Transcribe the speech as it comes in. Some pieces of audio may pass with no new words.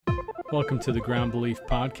Welcome to the Ground Belief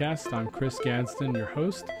Podcast. I'm Chris Gadsden, your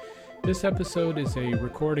host. This episode is a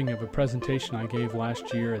recording of a presentation I gave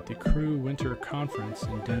last year at the Cru Winter Conference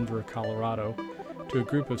in Denver, Colorado, to a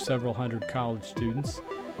group of several hundred college students.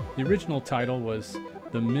 The original title was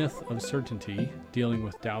The Myth of Certainty, Dealing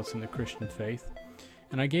with Doubts in the Christian Faith.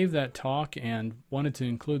 And I gave that talk and wanted to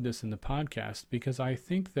include this in the podcast because I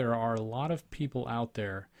think there are a lot of people out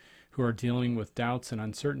there who are dealing with doubts and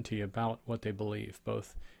uncertainty about what they believe,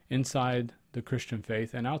 both inside the Christian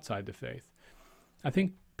faith and outside the faith. I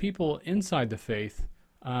think people inside the faith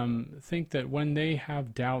think that when they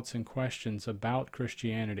have doubts and questions about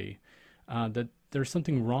Christianity, that there's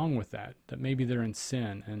something wrong with that maybe they're in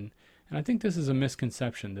sin. And I think this is a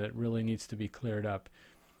misconception that really needs to be cleared up.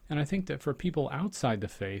 And I think that for people outside the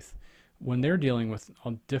faith, when they're dealing with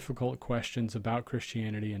difficult questions about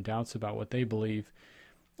Christianity and doubts about what they believe,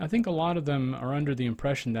 I think a lot of them are under the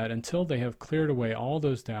impression that until they have cleared away all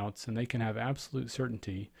those doubts and they can have absolute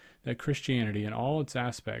certainty that Christianity in all its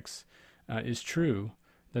aspects is true,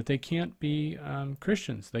 that they can't be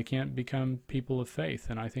Christians. They can't become people of faith.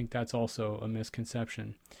 And I think that's also a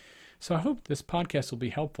misconception. So I hope this podcast will be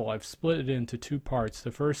helpful. I've split it into two parts. The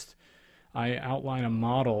first, I outline a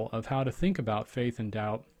model of how to think about faith and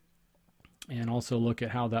doubt, and also look at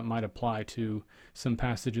how that might apply to some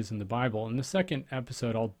passages in the Bible. In the second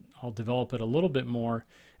episode, I'll develop it a little bit more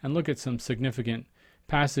and look at some significant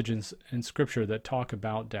passages in Scripture that talk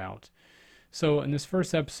about doubt. So in this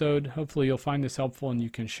first episode, hopefully you'll find this helpful and you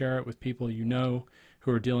can share it with people you know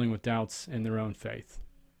who are dealing with doubts in their own faith.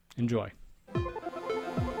 Enjoy.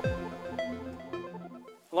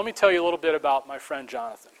 Let me tell you a little bit about my friend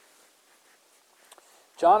Jonathan.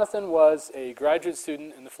 Jonathan was a graduate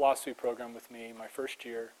student in the philosophy program with me my first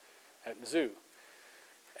year at Mizzou.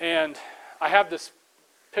 And I have this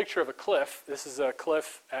picture of a cliff. This is a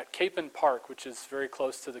cliff at Capon Park, which is very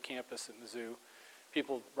close to the campus at Mizzou.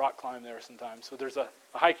 People rock climb there sometimes. So there's a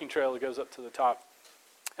hiking trail that goes up to the top.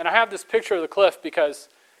 And I have this picture of the cliff because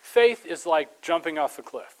faith is like jumping off a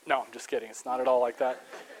cliff. No, I'm just kidding. It's not at all like that.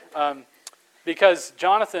 Because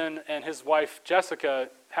Jonathan and his wife, Jessica,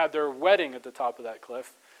 had their wedding at the top of that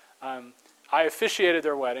cliff. I officiated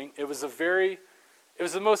their wedding. It was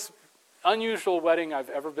the most unusual wedding I've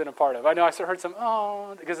ever been a part of. I know I heard some,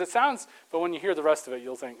 because it sounds, but when you hear the rest of it,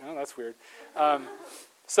 you'll think, oh, that's weird.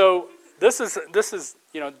 So this is,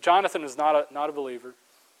 Jonathan is not a believer.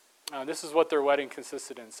 This is what their wedding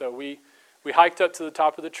consisted in. So we hiked up to the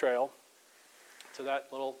top of the trail, to that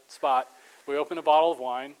little spot. We opened a bottle of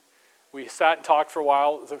wine. We sat and talked for a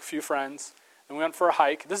while with a few friends. And we went for a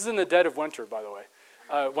hike. This is in the dead of winter, by the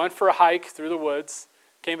way. Went for a hike through the woods,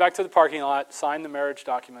 came back to the parking lot, signed the marriage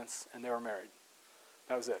documents, and they were married.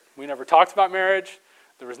 That was it. We never talked about marriage.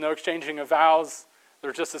 There was no exchanging of vows. There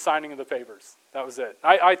was just the signing of the papers. That was it.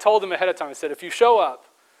 I told them ahead of time, I said, if you show up,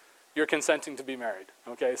 you're consenting to be married.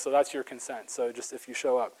 Okay, so that's your consent. So just if you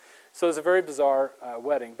show up. So it was a very bizarre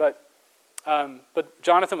wedding. But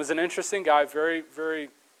Jonathan was an interesting guy, very, very,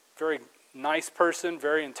 very nice person,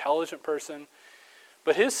 very intelligent person.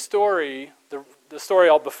 But his story, the story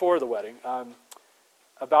all before the wedding,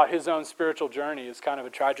 about his own spiritual journey is kind of a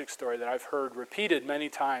tragic story that I've heard repeated many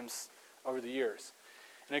times over the years.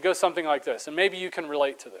 And it goes something like this, and maybe you can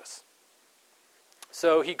relate to this.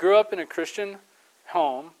 So he grew up in a Christian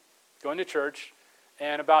home, going to church,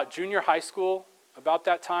 and about junior high school, about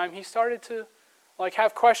that time, he started to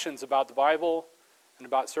have questions about the Bible and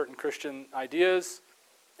about certain Christian ideas.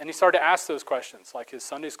 And he started to ask those questions, like his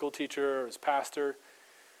Sunday school teacher or his pastor.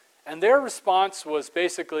 And their response was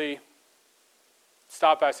basically,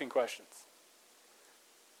 stop asking questions.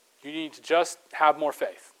 You need to just have more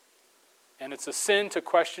faith. And it's a sin to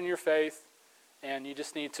question your faith, and you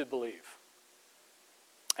just need to believe.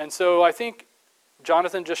 And so I think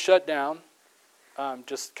Jonathan just shut down,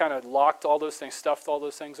 just kind of locked all those things, stuffed all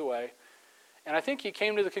those things away. And I think he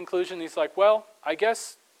came to the conclusion, he's like, well, I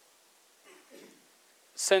guess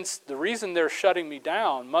since the reason they're shutting me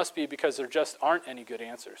down must be because there just aren't any good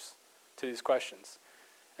answers to these questions.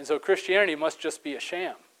 And so Christianity must just be a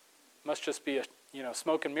sham. Must just be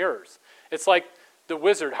smoke and mirrors. It's like the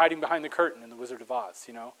wizard hiding behind the curtain in The Wizard of Oz,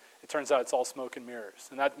 It turns out it's all smoke and mirrors.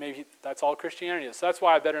 And that's all Christianity is. So that's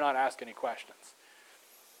why I better not ask any questions.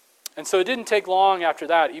 And so it didn't take long after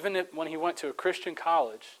that, even when he went to a Christian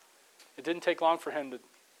college, it didn't take long for him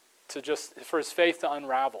for his faith to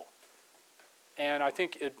unravel. And I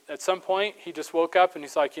think at some point, he just woke up and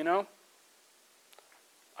he's like, I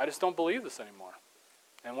just don't believe this anymore.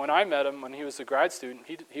 And when I met him, when he was a grad student,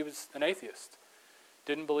 he was an atheist.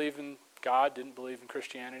 Didn't believe in God, didn't believe in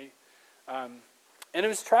Christianity. And it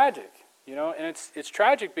was tragic, and it's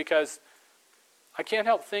tragic because I can't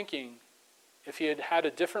help thinking if he had had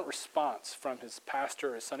a different response from his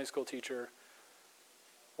pastor, his Sunday school teacher,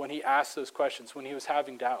 when he asked those questions, when he was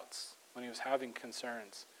having doubts, when he was having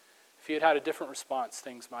concerns. If he had had a different response,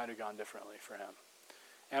 things might have gone differently for him.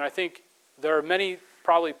 And I think there are many,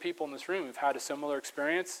 probably people in this room who've had a similar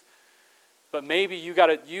experience, but maybe you had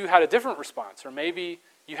a different response, or maybe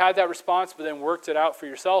you had that response but then worked it out for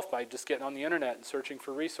yourself by just getting on the internet and searching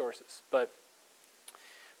for resources. But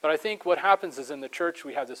I think what happens is in the church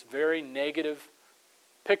we have this very negative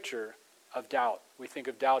picture of doubt. We think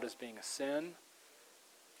of doubt as being a sin,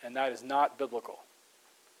 and that is not biblical.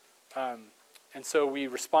 And so we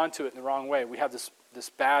respond to it in the wrong way. We have this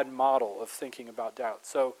bad model of thinking about doubt.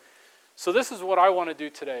 So this is what I want to do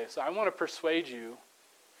today. So I want to persuade you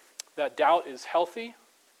that doubt is healthy,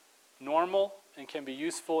 normal, and can be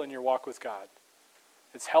useful in your walk with God.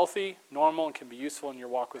 It's healthy, normal, and can be useful in your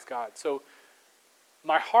walk with God. So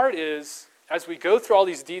my heart is, as we go through all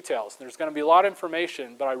these details, there's going to be a lot of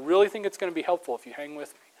information, but I really think it's going to be helpful if you hang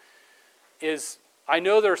with me, is I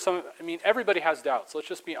know there are some, everybody has doubts. Let's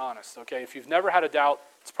just be honest, okay? If you've never had a doubt,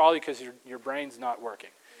 it's probably because your brain's not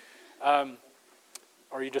working.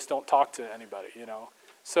 Or you just don't talk to anybody,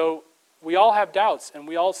 So we all have doubts, and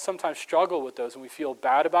we all sometimes struggle with those, and we feel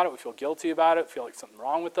bad about it, we feel guilty about it, feel like something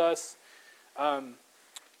wrong with us.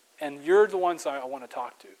 And you're the ones I want to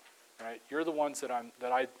talk to, right? You're the ones that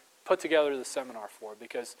I put together the seminar for,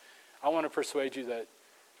 because I want to persuade you that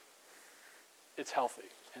it's healthy,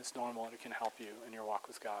 and it's normal, and it can help you in your walk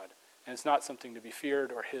with God. And it's not something to be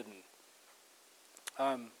feared or hidden.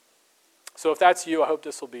 So if that's you, I hope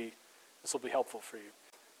this will be helpful for you.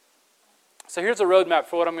 So here's a roadmap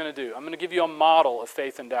for what I'm going to do. I'm going to give you a model of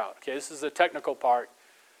faith and doubt. Okay, this is the technical part.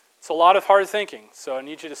 It's a lot of hard thinking, so I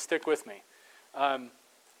need you to stick with me. I'm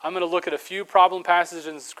going to look at a few problem passages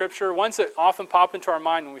in Scripture, ones that often pop into our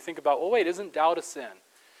mind when we think about, well, wait, isn't doubt a sin?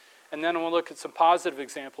 And then we'll look at some positive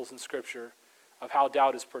examples in Scripture of how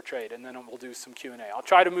doubt is portrayed, and then we'll do some Q&A. I'll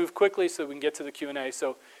try to move quickly so we can get to the Q&A.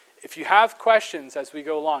 So if you have questions as we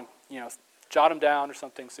go along, jot them down or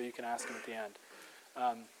something so you can ask them at the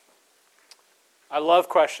end. I love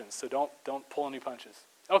questions, so don't pull any punches.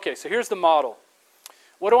 Okay, so here's the model.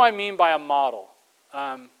 What do I mean by a model?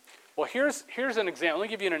 Well, here's an example. Let me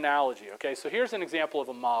give you an analogy. Okay, so here's an example of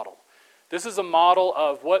a model. This is a model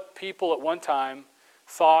of what people at one time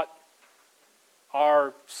thought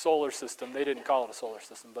our solar system, they didn't call it a solar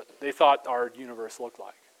system, but they thought our universe looked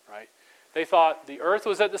like, right? They thought the Earth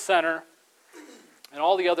was at the center, and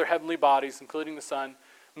all the other heavenly bodies, including the sun,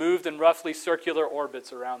 moved in roughly circular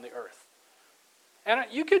orbits around the Earth. And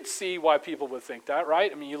you could see why people would think that,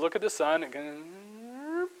 right? You look at the sun, and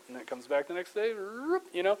it comes back the next day,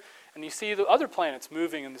 and you see the other planets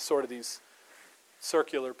moving in sort of these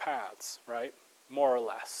circular paths, right? More or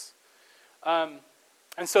less.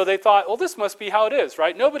 And so they thought, well, this must be how it is,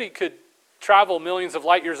 right? Nobody could travel millions of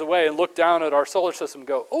light years away and look down at our solar system and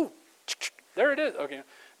go, oh, there it is. Okay,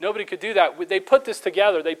 nobody could do that. They put this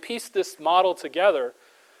together. They pieced this model together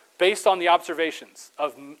based on the observations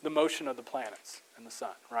of the motion of the planets and the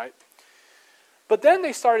sun, right? But then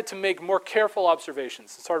they started to make more careful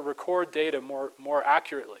observations and started to record data more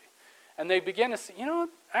accurately. And they began to see,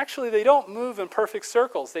 actually they don't move in perfect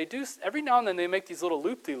circles. They do, every now and then they make these little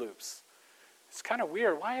loop-de-loops. It's kind of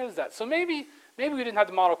weird. Why is that? So maybe we didn't have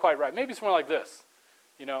the model quite right. Maybe it's more like this,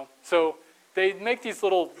 So they make these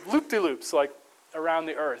little loop-de-loops like around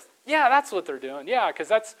the Earth. Yeah, that's what they're doing. Yeah, because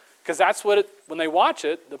that's what when they watch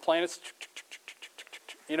it, the planets,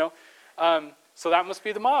 so that must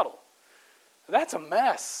be the model. That's a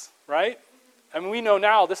mess, right? We know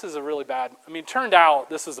now this is a really bad, turned out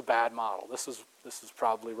this is a bad model. This is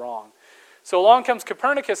probably wrong. So along comes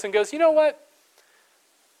Copernicus and goes, you know what?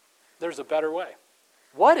 There's a better way.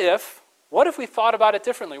 What if we thought about it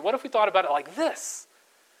differently? What if we thought about it like this?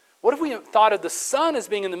 What if we thought of the sun as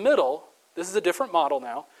being in the middle? This is a different model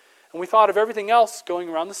now. And we thought of everything else going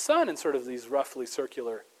around the sun in sort of these roughly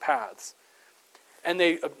circular paths. And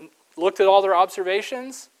they looked at all their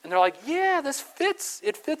observations, and they're like, yeah, this fits.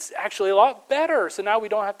 It fits actually a lot better. So now we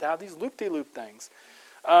don't have to have these loop-de-loop things.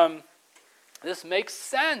 This makes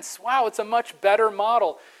sense. Wow, it's a much better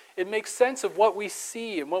model. It makes sense of what we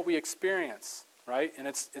see and what we experience, right? And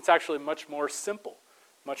it's actually much more simple,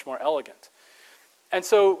 much more elegant. And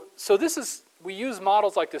so we use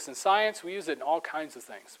models like this in science. We use it in all kinds of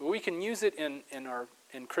things. But we can use it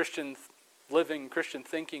in Christian living, Christian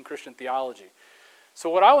thinking, Christian theology. So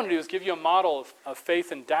what I want to do is give you a model of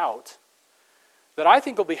faith and doubt that I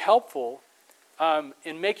think will be helpful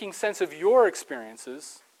in making sense of your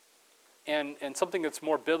experiences and something that's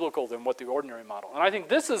more biblical than what the ordinary model. And I think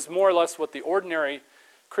this is more or less what the ordinary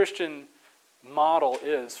Christian model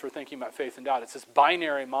is for thinking about faith and doubt. It's this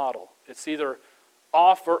binary model. It's either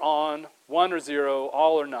off or on, 1 or 0,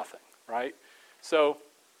 all or nothing, right? So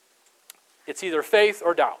it's either faith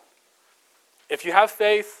or doubt. If you have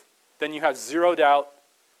faith, then you have 0 doubt.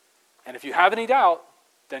 And if you have any doubt,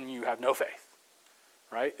 then you have no faith,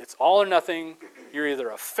 right? It's all or nothing. You're either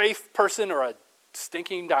a faith person or a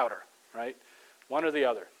stinking doubter, right? One or the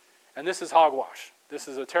other. And this is hogwash. This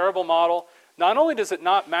is a terrible model. Not only does it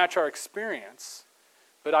not match our experience,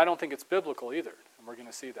 but I don't think it's biblical either. And we're going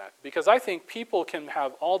to see that. Because I think people can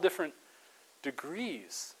have all different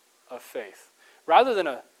degrees of faith. Rather than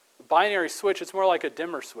a binary switch, it's more like a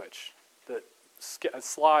dimmer switch that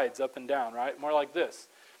slides up and down, right? More like this.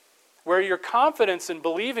 Where your confidence in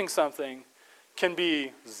believing something can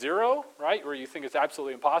be 0, right? Where you think it's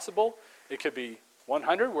absolutely impossible. It could be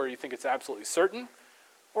 100, where you think it's absolutely certain.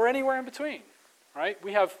 Or anywhere in between, right?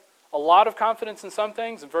 We have a lot of confidence in some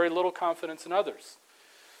things and very little confidence in others.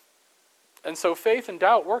 And so faith and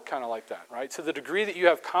doubt work kind of like that, right? To the degree that you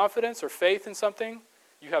have confidence or faith in something,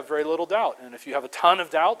 you have very little doubt. And if you have a ton of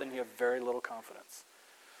doubt, then you have very little confidence.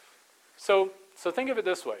 So think of it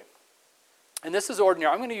this way. And this is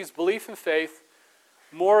ordinary. I'm going to use belief and faith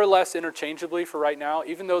more or less interchangeably for right now,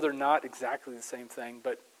 even though they're not exactly the same thing.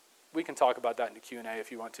 But we can talk about that in the Q&A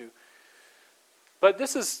if you want to. But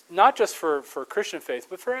this is not just for Christian faith,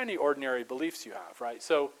 but for any ordinary beliefs you have, right?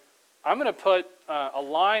 So I'm going to put a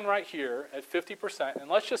line right here at 50%, and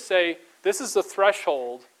let's just say this is the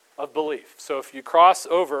threshold of belief. So if you cross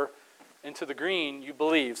over into the green, you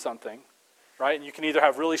believe something, right? And you can either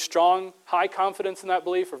have really strong, high confidence in that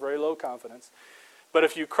belief or very low confidence. But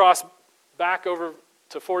if you cross back over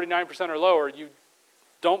to 49% or lower, you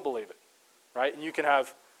don't believe it, right? And you can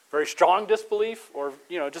have very strong disbelief or,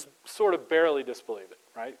 just sort of barely disbelieve it,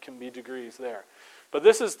 right? It can be degrees there. But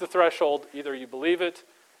this is the threshold. Either you believe it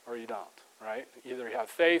or you don't, right? Either you have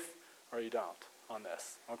faith or you don't on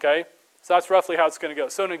this, okay? So that's roughly how it's going to go.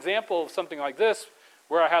 So an example of something like this,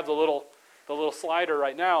 where I have the little slider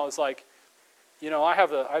right now, is like, I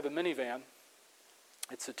have a minivan.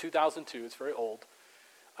 It's a 2002. It's very old.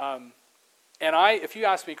 And if you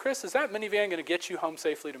ask me, Chris, is that minivan going to get you home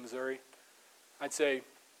safely to Missouri? I'd say,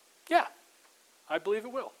 yeah, I believe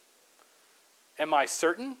it will. Am I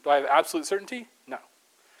certain? Do I have absolute certainty? No.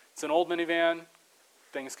 It's an old minivan.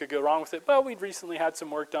 Things could go wrong with it, but we'd recently had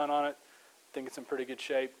some work done on it. I think it's in pretty good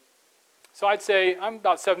shape. So I'd say I'm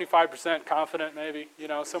about 75% confident, maybe,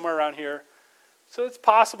 somewhere around here. So it's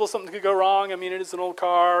possible something could go wrong. I mean, it is an old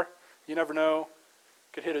car. You never know.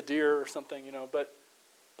 Could hit a deer or something,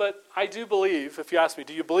 But I do believe, if you ask me,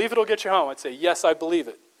 do you believe it'll get you home? I'd say, yes, I believe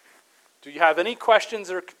it. Do you have any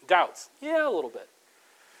questions or doubts? Yeah, a little bit,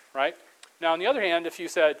 right? Now, on the other hand, if you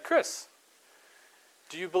said, Chris,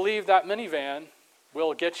 do you believe that minivan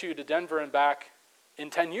will get you to Denver and back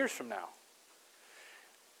in 10 years from now?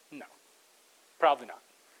 No, probably not.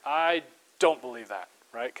 I don't believe that,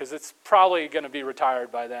 right? Because it's probably going to be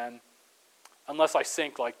retired by then, unless I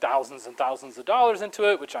sink like thousands and thousands of dollars into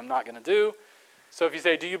it, which I'm not going to do. So if you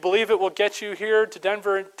say, do you believe it will get you here to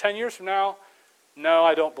Denver in 10 years from now? No,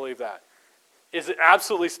 I don't believe that. Is it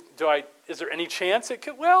absolutely, is there any chance it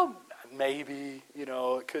could? Well, maybe,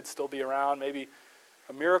 it could still be around. Maybe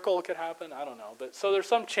a miracle could happen. I don't know. But so there's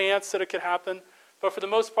some chance that it could happen. But for the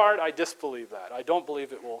most part, I disbelieve that. I don't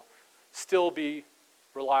believe it will still be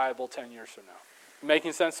reliable 10 years from now.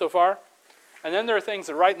 Making sense so far? And then there are things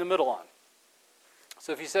that are right in the middle on.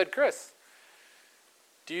 So if you said, Chris,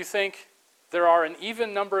 do you think there are an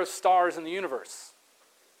even number of stars in the universe?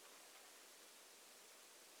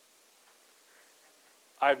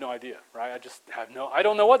 I have no idea, right? I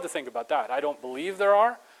don't know what to think about that. I don't believe there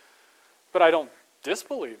are, but I don't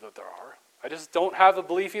disbelieve that there are. I just don't have a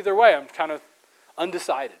belief either way. I'm kind of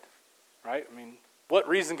undecided, right? I mean, what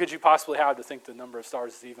reason could you possibly have to think the number of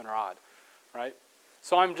stars is even or odd, right?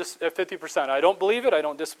 So I'm just at 50%. I don't believe it. I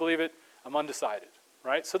don't disbelieve it. I'm undecided,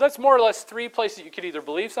 right? So that's more or less 3 places you could either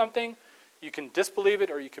believe something, you can disbelieve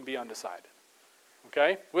it, or you can be undecided.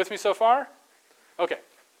 Okay? With me so far? Okay.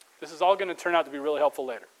 This is all going to turn out to be really helpful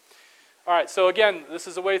later. All right, so again, this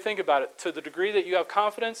is a way to think about it. To the degree that you have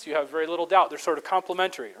confidence, you have very little doubt. They're sort of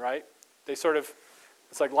complementary, right? It's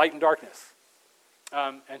like light and darkness.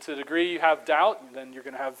 And to the degree you have doubt, then you're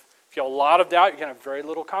going to have, if you have a lot of doubt, you're going to have very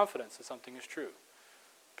little confidence that something is true.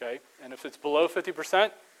 Okay? And if it's below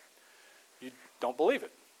 50%, you don't believe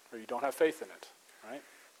it, or you don't have faith in it, right?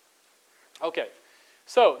 Okay.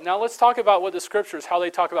 So now let's talk about what the scriptures, how they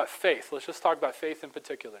talk about faith. Let's just talk about faith in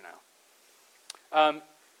particular now.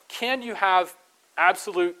 Can you have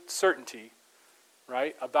absolute certainty,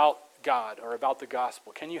 right, about God or about the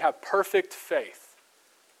gospel? Can you have perfect faith?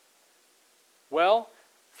 Well,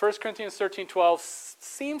 1 Corinthians 13:12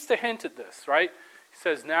 seems to hint at this, right? He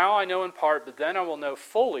says, now I know in part, but then I will know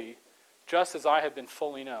fully, just as I have been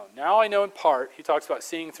fully known. Now I know in part. He talks about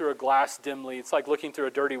seeing through a glass dimly. It's like looking through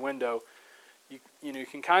a dirty window. You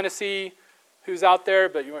can kind of see who's out there,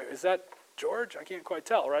 but is that George? I can't quite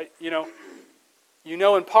tell, right? You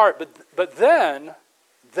know in part, but then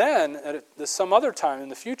at some other time in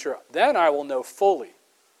the future, then I will know fully,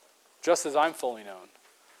 just as I'm fully known.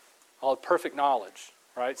 I'll have perfect knowledge,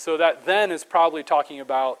 right? So that then is probably talking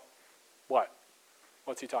about what?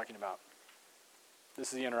 What's he talking about?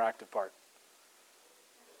 This is the interactive part.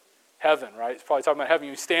 Heaven, right? It's probably talking about heaven.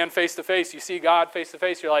 You stand face to face, you see God face to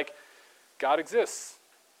face, you're like, God exists.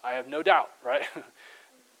 I have no doubt, right?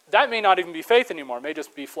 That may not even be faith anymore. It may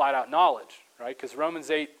just be flat out knowledge, right? Because Romans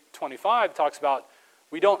 8:25 talks about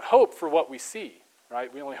we don't hope for what we see,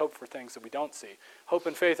 right? We only hope for things that we don't see. Hope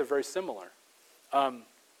and faith are very similar.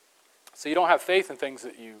 So you don't have faith in things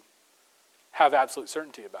that you have absolute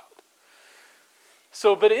certainty about.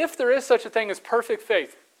 So, but if there is such a thing as perfect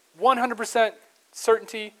faith, 100%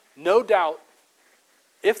 certainty, no doubt,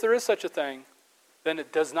 if there is such a thing, then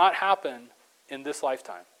it does not happen in this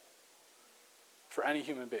lifetime for any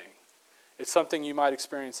human being. It's something you might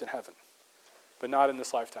experience in heaven, but not in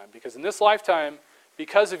this lifetime. Because in this lifetime,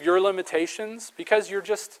 because of your limitations, because you're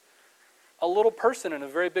just a little person in a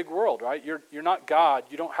very big world, right? You're not God.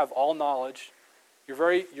 You don't have all knowledge. You're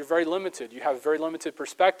very limited. You have very limited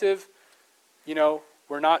perspective.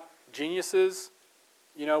 We're not geniuses.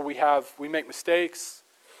 We make mistakes.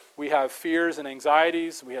 We have fears and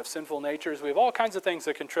anxieties. We have sinful natures. We have all kinds of things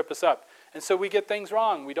that can trip us up. And so we get things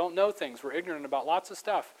wrong. We don't know things. We're ignorant about lots of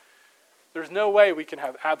stuff. There's no way we can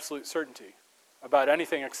have absolute certainty about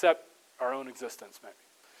anything except our own existence, maybe.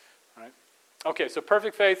 Right? Okay, so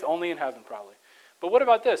perfect faith only in heaven, probably. But what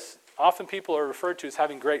about this? Often people are referred to as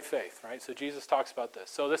having great faith, right? So Jesus talks about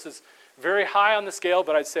this. So this is very high on the scale,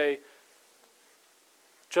 but I'd say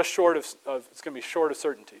just short of it's going to be short of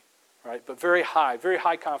certainty, right? But very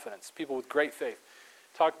high confidence. People with great faith.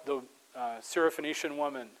 The Syrophoenician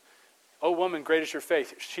woman. Oh, woman, great is your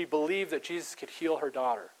faith. She believed that Jesus could heal her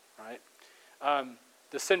daughter, right?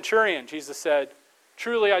 The centurion, Jesus said,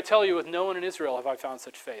 truly I tell you, with no one in Israel have I found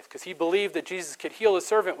such faith. Because he believed that Jesus could heal his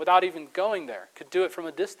servant without even going there. Could do it from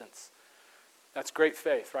a distance. That's great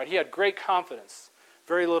faith, right? He had great confidence.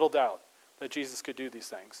 Very little doubt that Jesus could do these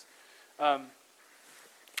things.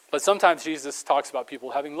 But sometimes Jesus talks about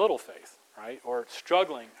people having little faith, right? Or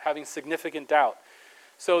struggling, having significant doubt.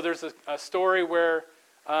 So there's a story where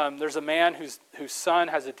there's a man whose son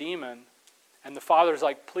has a demon, and the father's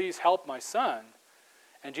like, please help my son.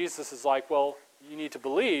 And Jesus is like, well, you need to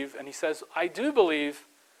believe. And he says, I do believe,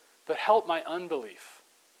 but help my unbelief.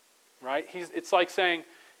 Right? It's like saying,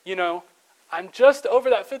 I'm just over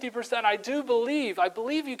that 50%. I do believe. I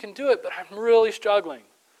believe you can do it, but I'm really struggling.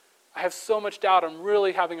 I have so much doubt. I'm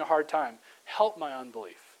really having a hard time. Help my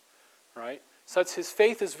unbelief. Right? So his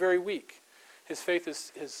faith is very weak. His faith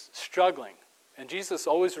is struggling. And Jesus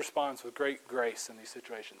always responds with great grace in these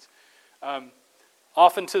situations.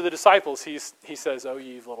 Often to the disciples, he says, oh,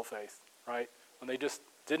 ye of little faith. Right? When they just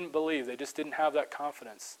didn't believe. They just didn't have that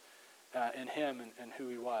confidence in him and who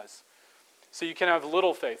he was. So you can have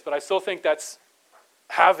little faith, but I still think that's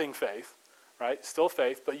having faith, right? Still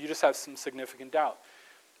faith, but you just have some significant doubt.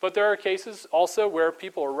 But there are cases also where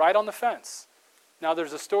people are right on the fence. Now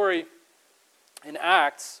there's a story in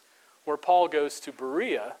Acts where Paul goes to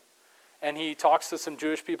Berea, and he talks to some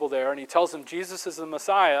Jewish people there, and he tells them Jesus is the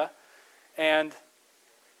Messiah. And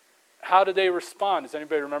how did they respond? Does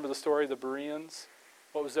anybody remember the story of the Bereans?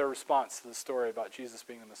 What was their response to the story about Jesus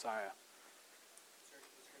being the Messiah?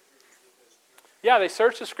 Yeah, they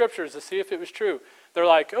searched the scriptures to see if it was true. They're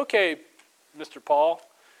like, okay, Mr. Paul,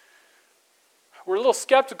 we're a little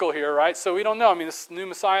skeptical here, right? So we don't know. I mean, this new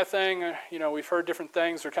Messiah thing, we've heard different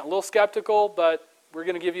things. We're kind of a little skeptical, but we're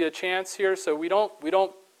going to give you a chance here. So we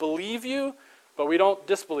don't believe you, but we don't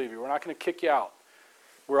disbelieve you. We're not going to kick you out.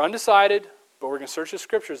 We're undecided, but we're going to search the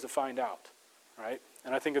scriptures to find out, right?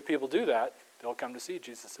 And I think if people do that, they'll come to see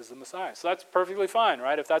Jesus as the Messiah. So that's perfectly fine,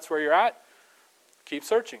 right? If that's where you're at, keep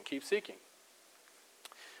searching, keep seeking.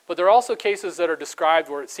 But there are also cases that are described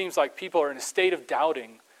where it seems like people are in a state of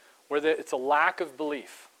doubting, where it's a lack of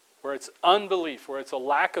belief, where it's unbelief, where it's a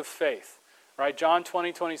lack of faith, right? John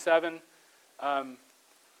 20:27.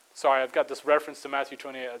 Sorry, I've got this reference to Matthew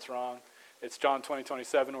 28. That's wrong. It's John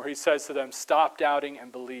 20:27, where he says to them, "Stop doubting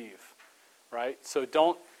and believe." Right? So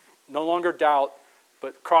no longer doubt,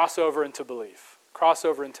 but cross over into belief. Cross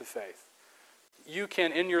over into faith. You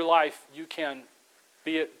can, in your life, you can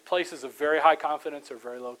be at places of very high confidence or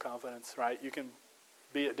very low confidence, right? You can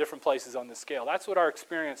be at different places on the scale. That's what our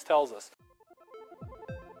experience tells us.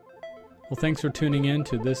 Well, thanks for tuning in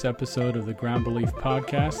to this episode of the Ground Belief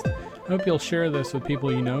Podcast. I hope you'll share this with people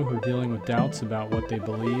you know who are dealing with doubts about what they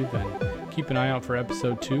believe, and keep an eye out for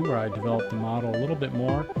episode 2, where I develop the model a little bit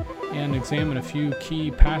more and examine a few key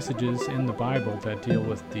passages in the Bible that deal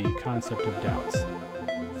with the concept of doubts.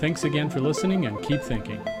 Thanks again for listening, and keep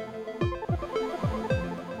thinking.